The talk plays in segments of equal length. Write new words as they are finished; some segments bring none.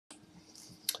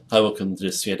Hi, welcome to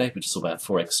this video, which is all about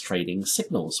Forex trading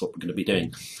signals. What we're going to be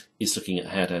doing is looking at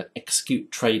how to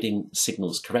execute trading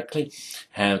signals correctly,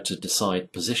 how to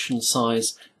decide position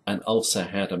size, and also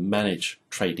how to manage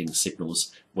trading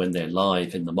signals when they're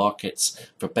live in the markets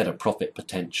for better profit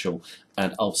potential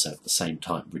and also at the same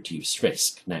time reduce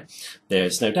risk. Now,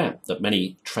 there's no doubt that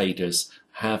many traders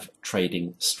have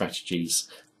trading strategies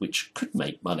which could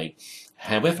make money.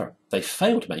 However, they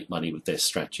fail to make money with their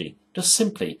strategy just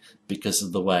simply because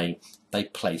of the way they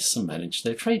place and manage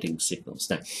their trading signals.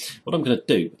 Now, what I'm going to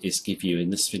do is give you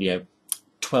in this video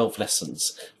 12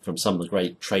 lessons from some of the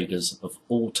great traders of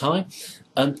all time.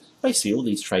 And basically all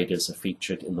these traders are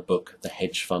featured in the book The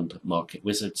Hedge Fund Market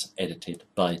Wizards, edited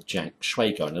by Jack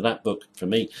Schwager. Now that book for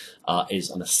me is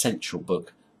an essential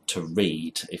book to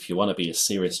read. If you want to be a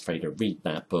serious trader, read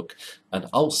that book, and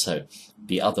also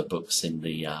the other books in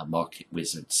the Market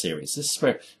Wizard series. This is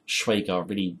where Schwager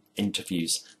really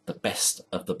interviews the best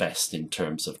of the best in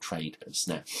terms of traders.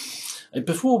 Now,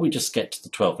 before we just get to the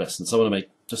 12 lessons, I want to make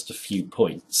just a few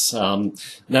points. Now,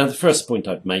 the first point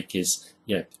I'd make is,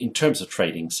 in terms of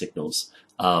trading signals,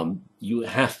 you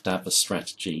have to have a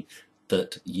strategy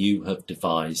that you have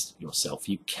devised yourself.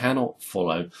 You cannot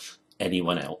follow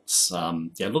anyone else. A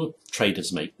lot of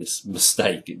traders make this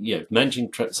mistake.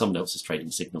 Managing someone else's trading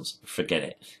signals, forget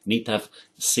it. You need to have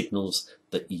signals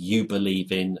that you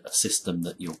believe in, a system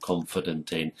that you're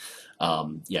confident in.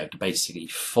 To basically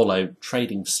follow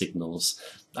trading signals.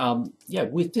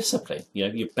 With discipline.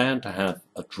 You're bound to have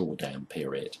a drawdown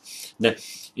period. Now,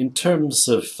 in terms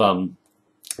of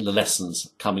the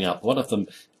lessons coming up, one of them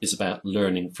is about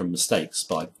learning from mistakes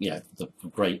by the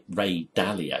great Ray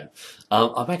Dalio.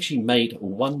 I've actually made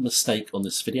one mistake on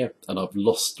this video and I've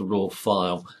lost the raw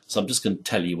file, so I'm just going to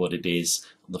tell you what it is.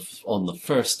 On the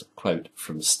first quote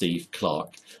from Steve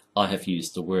Clark, I have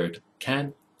used the word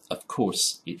can. Of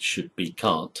course it should be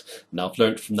can't. Now I've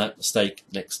learned from that mistake.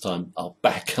 Next time I'll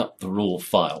back up the raw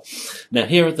file. Now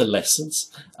here are the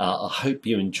lessons. I hope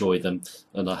you enjoy them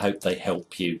and I hope they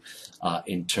help you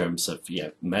in terms of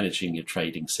managing your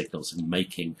trading signals and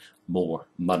making more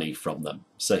money from them.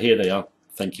 So here they are.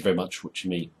 Thank you very much for watching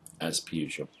me as per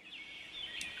usual.